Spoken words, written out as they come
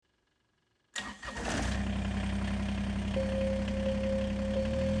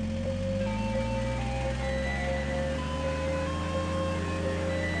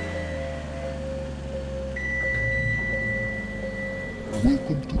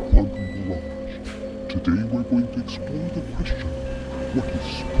Welcome to Quantum Garage. Today we're going to explore the question, what is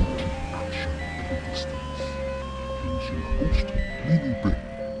spooky action at a distance? Here's your host, Lily Bear.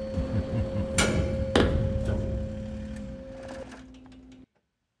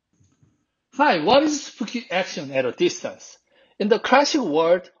 Hi, what is spooky action at a distance? In the classic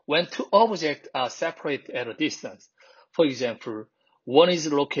world, when two objects are separated at a distance, for example, one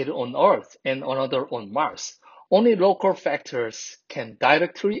is located on Earth and another on Mars, only local factors can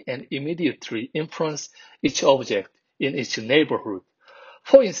directly and immediately influence each object in its neighborhood.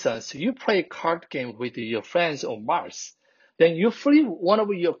 For instance, you play a card game with your friends on Mars. Then you flip one of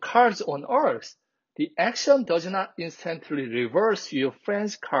your cards on Earth. The action does not instantly reverse your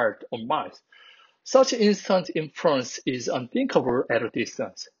friend's card on Mars. Such instant influence is unthinkable at a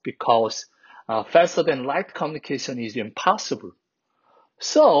distance because faster than light communication is impossible.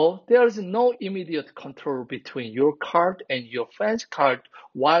 So there is no immediate control between your card and your friend's card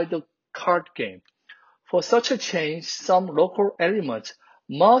while the card game. For such a change, some local elements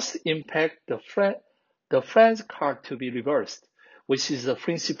must impact the friend's card to be reversed, which is the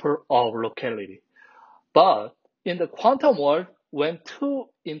principle of locality. But in the quantum world, when two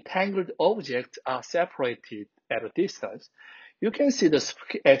entangled objects are separated at a distance, you can see the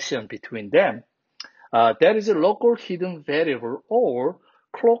spooky action between them. There is a local hidden variable or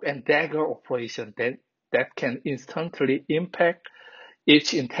cloak and dagger operation that can instantly impact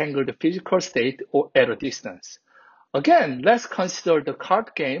each entangled physical state or at a distance. Again, let's consider the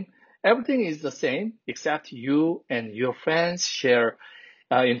card game. Everything is the same except you and your friends share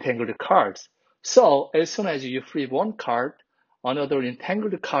entangled cards. So as soon as you flip one card, another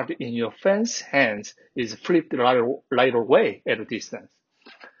entangled card in your friend's hands is flipped right away at a distance.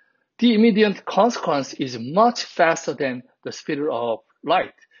 The immediate consequence is much faster than the speed of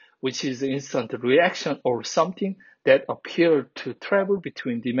light, which is instant reaction or something that appears to travel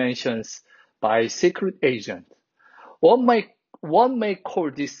between dimensions by secret agent. One may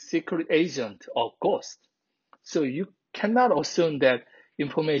call this secret agent a ghost. So you cannot assume that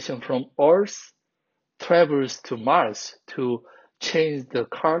information from Earth travels to Mars to change the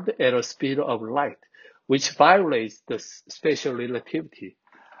card at a speed of light, which violates the special relativity.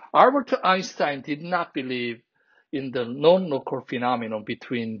 Albert Einstein did not believe in the non-local phenomenon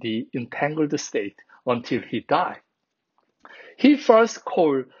between the entangled state until he died. He first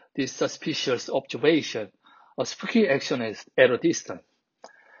called this suspicious observation a spooky action at a distance.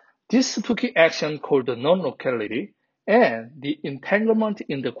 This spooky action called the non-locality and the entanglement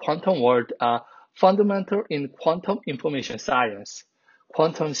in the quantum world are fundamental in quantum information science,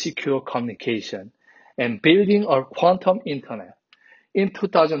 quantum secure communication, and building a quantum internet. In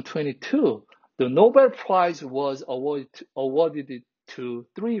 2022, the Nobel Prize was awarded to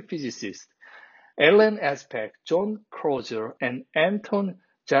three physicists, Alan Aspect, John Crozer, and Anton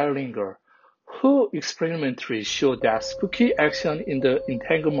Zeilinger, who experimentally showed that spooky action in the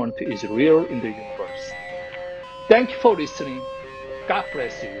entanglement is real in the universe. Thank you for listening. God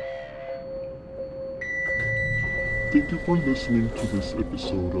bless you. Thank you for listening to this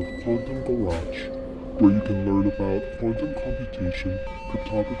episode of Quantum Garage, where you can learn about quantum computation,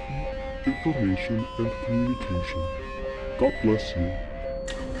 cryptography, information, and communication. God bless you.